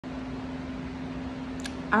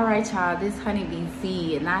All right, y'all, this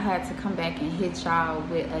honeebeezee, and I had to come back and hit y'all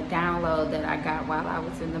with a download that I got while I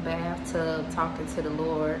was in the bathtub talking to the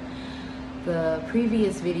Lord. The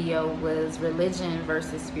previous video was religion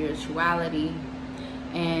versus spirituality,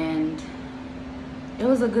 and it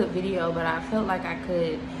was a good video, but I felt like I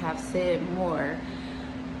could have said more,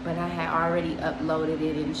 but I had already uploaded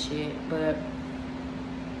it and shit. But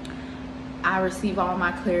I receive all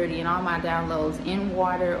my clarity and all my downloads in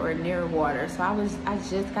water or near water. So I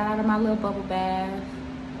just got out of my little bubble bath,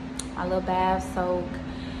 my little bath soak,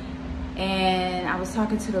 and I was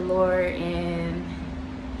talking to the Lord, and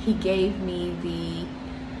he gave me the,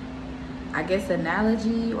 I guess,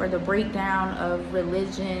 analogy or the breakdown of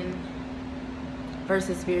religion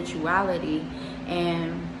versus spirituality.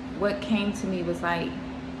 And what came to me was like,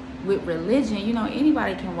 with religion, you know,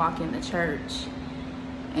 anybody can walk in the church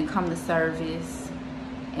and come to service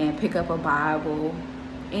and pick up a Bible.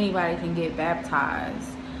 Anybody can get baptized.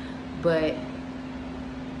 But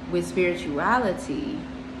with spirituality,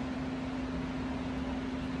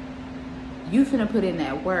 you finna put in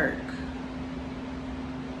that work.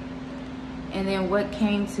 And then what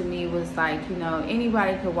came to me was like, you know,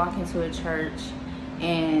 anybody could walk into a church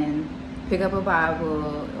and pick up a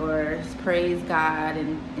Bible or praise God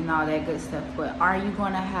and all that good stuff. But are you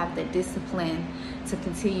going to have the discipline to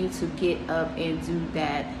continue to get up and do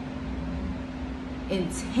that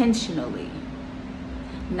intentionally?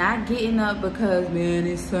 Not getting up because, man,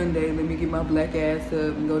 it's Sunday, let me get my black ass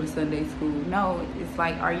up and go to Sunday school. No, it's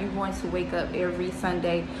like, are you going to wake up every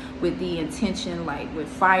Sunday with the intention, like with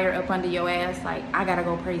fire up under your ass, like, I gotta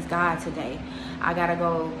go praise God today. I gotta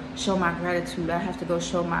go show my gratitude. I have to go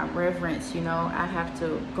show my reverence, you know. I have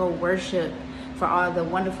to go worship for all the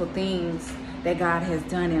wonderful things that God has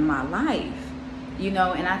done in my life, you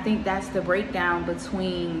know. And I think that's the breakdown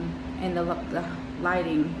between, and the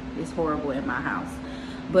lighting is horrible in my house.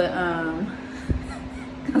 But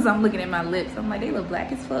because I'm looking at my lips, I'm like, they look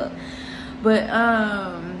black as fuck. But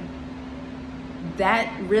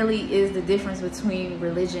that really is the difference between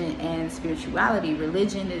religion and spirituality.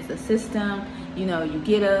 Religion is a system. You know, you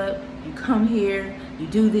get up, you come here, you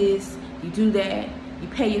do this, you do that, you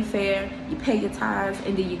pay your fare, you pay your tithes,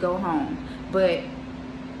 and then you go home. But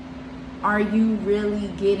are you really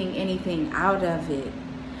getting anything out of it?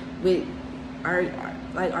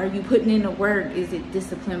 Are you putting in the work? Is it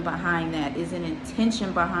discipline behind that? Is it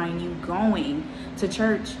intention behind you going to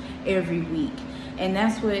church every week? And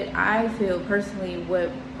that's what I feel personally,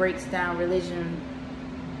 what breaks down religion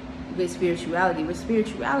with spirituality. With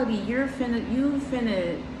spirituality, you're finna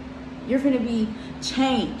be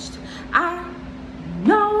changed. I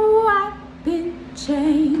know I've been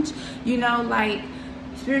changed. You know, like,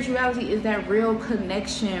 spirituality is that real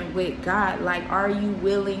connection with God. Like, are you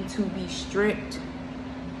willing to be stripped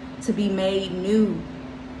to be made new?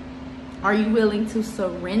 Are you willing to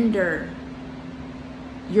surrender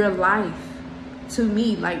your life to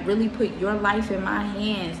me? Like, really put your life in my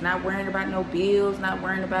hands, not worrying about no bills, not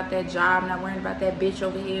worrying about that job, not worrying about that bitch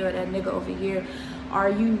over here or that nigga over here. Are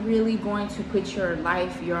you really going to put your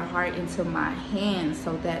life, your heart into my hands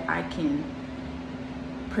so that I can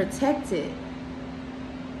protect it,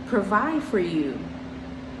 provide for you?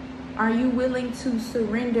 Are you willing to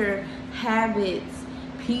surrender habits,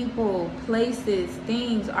 people, places,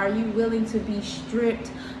 things? Are you willing to be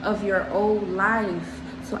stripped of your old life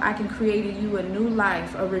so I can create in you a new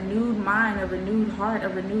life, a renewed mind, a renewed heart, a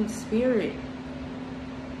renewed spirit?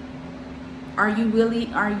 Are you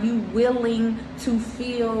willing to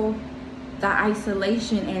feel the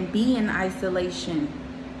isolation and be in isolation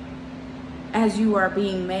as you are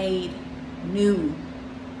being made new?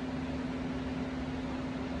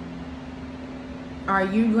 Are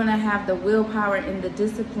you going to have the willpower and the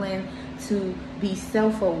discipline to be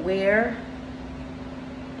self-aware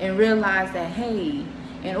and realize that, hey,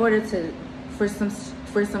 in order for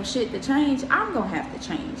some shit to change, I'm going to have to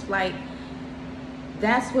change? Like,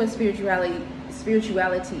 that's what spirituality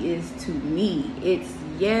is to me. It's,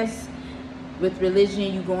 yes, with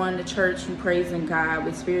religion, you going to church, you praising God.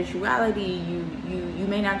 With spirituality, you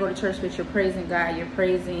may not go to church, but you're praising God, you're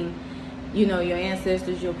praising, you know, your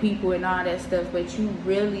ancestors, your people, and all that stuff. But you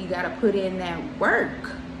really got to put in that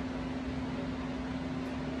work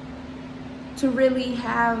to really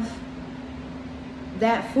have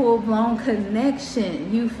that full-blown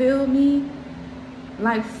connection. You feel me?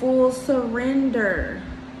 Like, full surrender.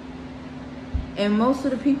 And most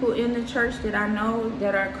of the people in the church that I know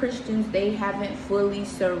that are Christians, they haven't fully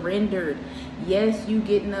surrendered. Yes, you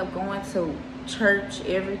getting up, going to church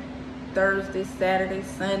every Thursday, Saturday,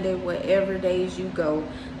 Sunday, whatever days you go,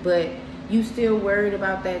 but you still worried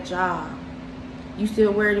about that job. You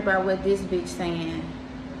still worried about what this bitch saying.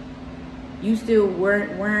 You still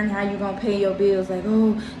worrying how you gonna pay your bills. Like,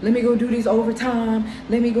 oh, let me go do this overtime.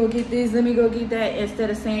 Let me go get this. Let me go get that. Instead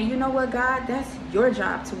of saying, you know what, God, that's your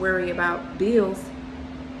job to worry about bills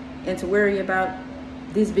and to worry about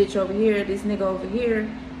this bitch over here, this nigga over here.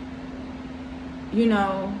 You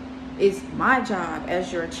know, it's my job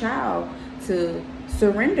as your child to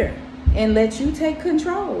surrender and let you take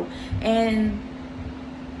control. And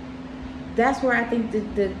that's where I think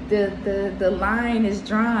the line is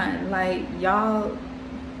drawn. Like, y'all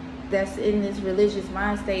that's in this religious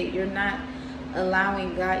mind state, you're not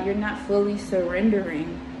allowing God, you're not fully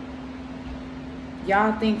surrendering.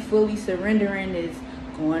 Y'all think fully surrendering is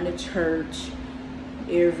going to church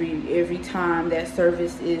every time that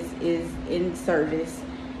service is in service,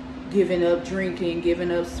 giving up drinking,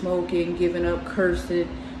 giving up smoking, giving up cursing.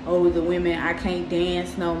 Oh, the women, I can't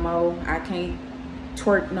dance no more, I can't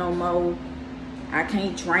twerk no more, I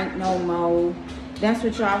can't drink no more. That's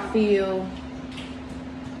what y'all feel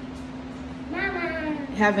Mama.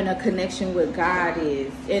 Having a connection with God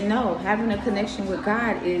is. And no, having a connection with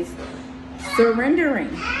God is surrendering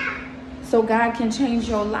so God can change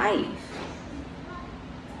your life.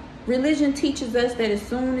 Religion teaches us that as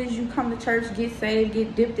soon as you come to church, get saved,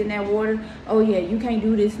 get dipped in that water, oh yeah, you can't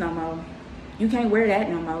do this no more. You can't wear that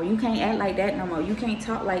no more. You can't act like that no more. You can't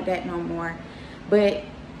talk like that no more. But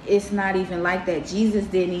it's not even like that. Jesus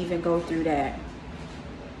didn't even go through that.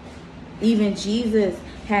 Even Jesus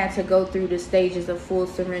had to go through the stages of full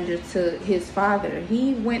surrender to his Father.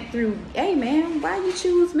 He went through, hey man, why you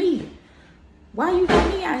choose me? Why you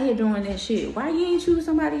got me out here doing this shit? Why you ain't choose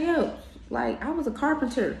somebody else? Like, I was a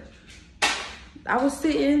carpenter. I was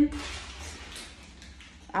sitting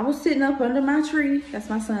up under my tree. That's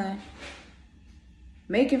my son.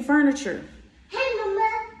 Making furniture. Hey, Mama.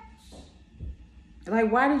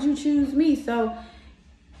 Like, why did you choose me? So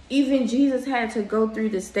even Jesus had to go through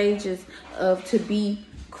the stages of to be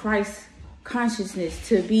Christ consciousness,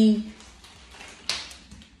 to be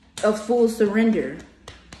a full surrender.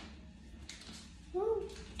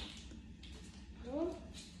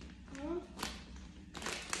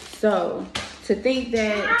 So to think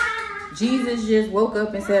that Jesus just woke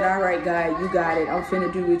up and said, all right, God, you got it. I'm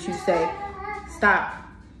finna do what you say. Stop.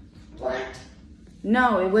 What?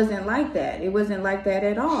 No, it wasn't like that. It wasn't like that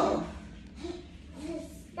at all.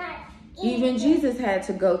 Even Jesus had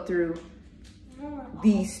to go through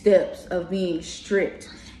these steps of being stripped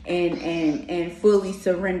and fully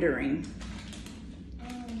surrendering.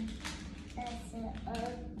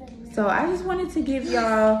 So I just wanted to give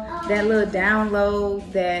y'all that little download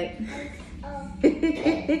that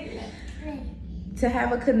to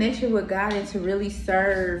have a connection with God and to really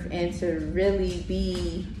serve and to really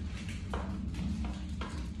be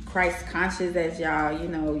Christ conscious, as y'all, you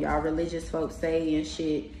know, y'all religious folks say and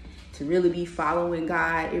shit, to really be following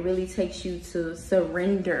God. It really takes you to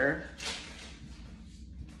surrender.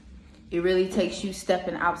 It really takes you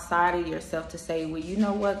stepping outside of yourself to say, well, you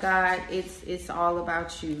know what, God, it's all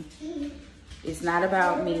about you. It's not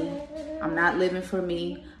about me. I'm not living for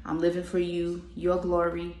me. I'm living for you, your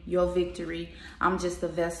glory, your victory. I'm just a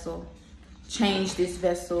vessel. Change this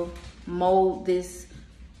vessel, mold this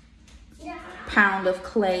pound of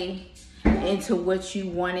clay into what you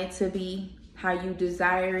want it to be, how you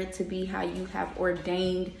desire it to be, how you have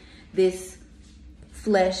ordained this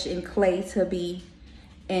flesh and clay to be.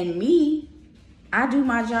 And me, I do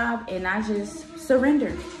my job and I just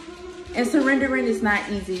surrender. And surrendering is not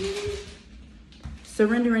easy.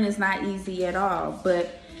 Surrendering is not easy at all.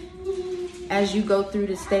 But as you go through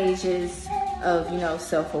the stages of, you know,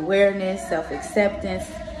 self-awareness, self-acceptance,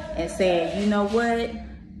 and saying, you know what,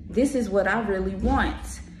 this is what I really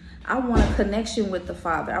want. I want a connection with the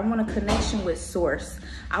Father. I want a connection with Source.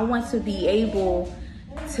 I want to be able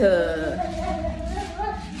to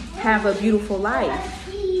have a beautiful life.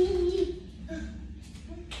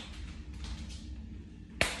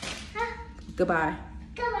 Goodbye.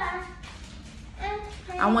 Goodbye.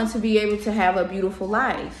 I want to be able to have a beautiful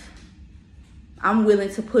life. I'm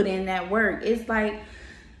willing to put in that work. It's like,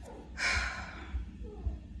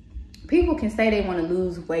 people can say they want to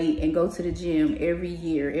lose weight and go to the gym every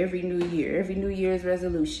year, every New Year's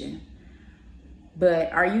resolution.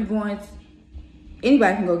 But are you going to,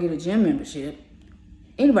 anybody can go get a gym membership.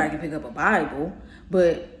 Anybody can pick up a Bible.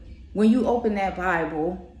 But when you open that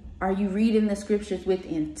Bible, are you reading the scriptures with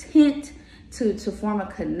intent to form a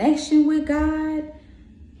connection with God?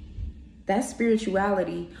 That's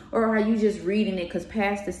spirituality. Or are you just reading it because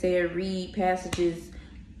Pastor said read passages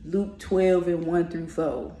Luke 12 and 1 through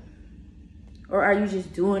 4? Or are you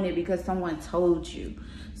just doing it because someone told you?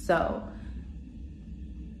 So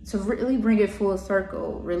to really bring it full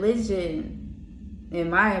circle, religion in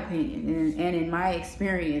my opinion and in my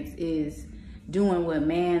experience, is doing what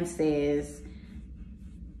man says,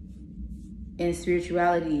 and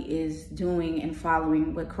spirituality is doing and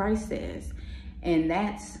following what Christ says. And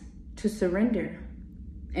that's to surrender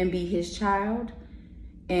and be his child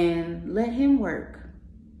and let him work.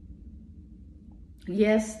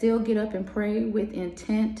 Yes, still get up and pray with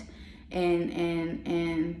intent,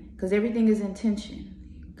 and because everything is intention.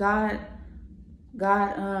 God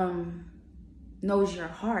knows your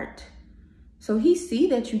heart. So he see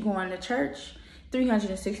that you going to church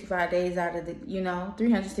 365 days out of the,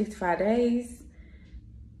 365 days.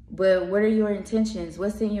 But what are your intentions?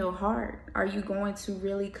 What's in your heart? Are you going to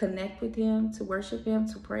really connect with him, to worship him,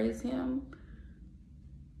 to praise him,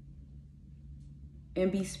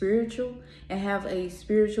 and be spiritual and have a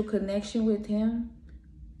spiritual connection with him?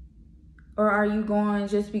 Or are you going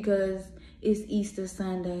just because it's Easter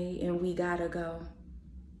Sunday and we gotta go?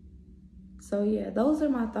 So yeah, those are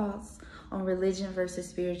my thoughts on religion versus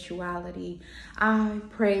spirituality. I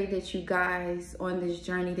pray that you guys on this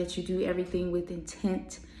journey, that you do everything with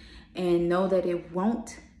intent and know that it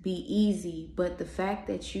won't be easy. But the fact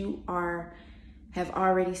that you have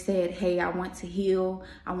already said, hey, I want to heal,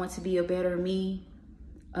 I want to be a better me,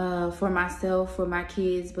 for myself, for my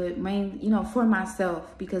kids, but for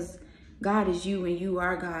myself, because God is you and you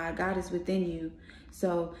are God. God is within you.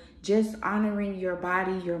 So just honoring your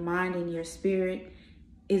body, your mind, and your spirit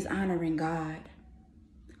is honoring God.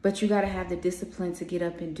 But you got to have the discipline to get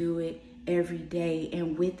up and do it every day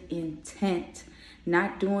and with intent.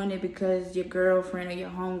 Not doing it because your girlfriend or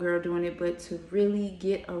your homegirl doing it, but to really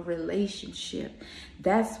get a relationship.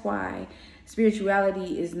 That's why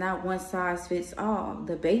spirituality is not one size fits all.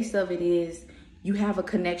 The base of it is you have a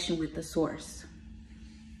connection with the source.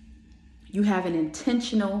 You have an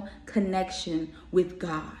intentional connection with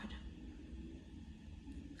God,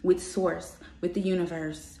 with source, with the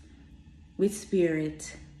universe, with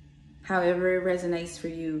spirit, however it resonates for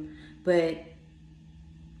you. But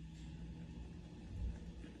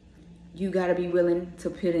you got to be willing to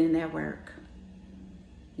put in that work.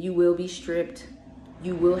 You will be stripped.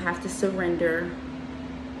 You will have to surrender.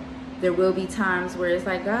 There will be times where it's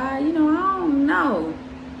like, God, I don't know.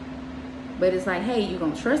 But it's like, hey, you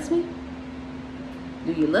gonna trust me?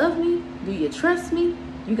 Do you love me? Do you trust me?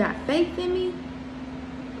 You got faith in me?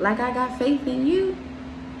 Like I got faith in you?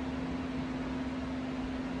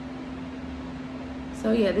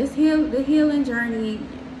 So yeah, the healing journey,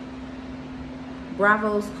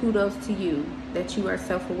 bravos, kudos to you that you are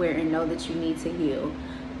self-aware and know that you need to heal.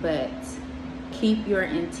 But keep your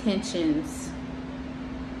intentions.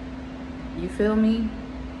 You feel me?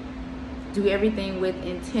 Do everything with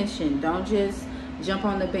intention. Don't just jump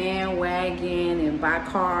on the bandwagon and buy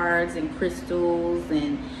cards and crystals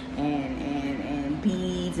and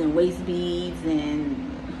beads and waist beads and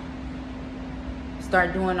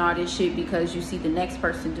start doing all this shit because you see the next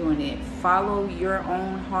person doing it. Follow your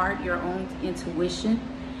own heart, your own intuition.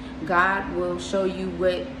 God will show you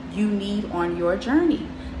what you need on your journey.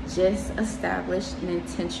 Just establish an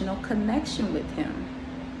intentional connection with him.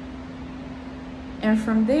 And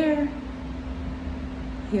from there,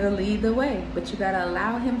 he'll lead the way. But you got to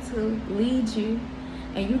allow him to lead you,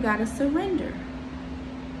 and you got to surrender.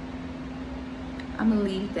 I'm going to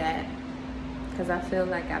leave that because I feel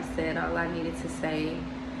like I've said all I needed to say.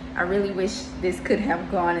 I really wish this could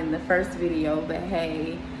have gone in the first video, but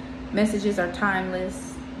hey, messages are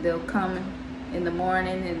timeless. They'll come in the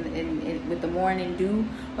morning and with the morning dew,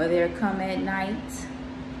 or they'll come at night.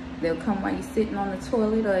 They'll come while you're sitting on the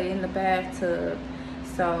toilet or in the bathtub.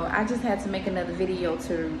 So I just had to make another video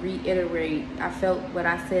to reiterate. I felt what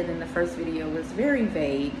I said in the first video was very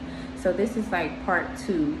vague. So this is like part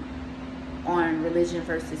 2 on religion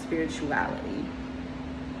versus spirituality.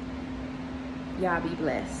 Y'all be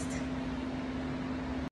blessed.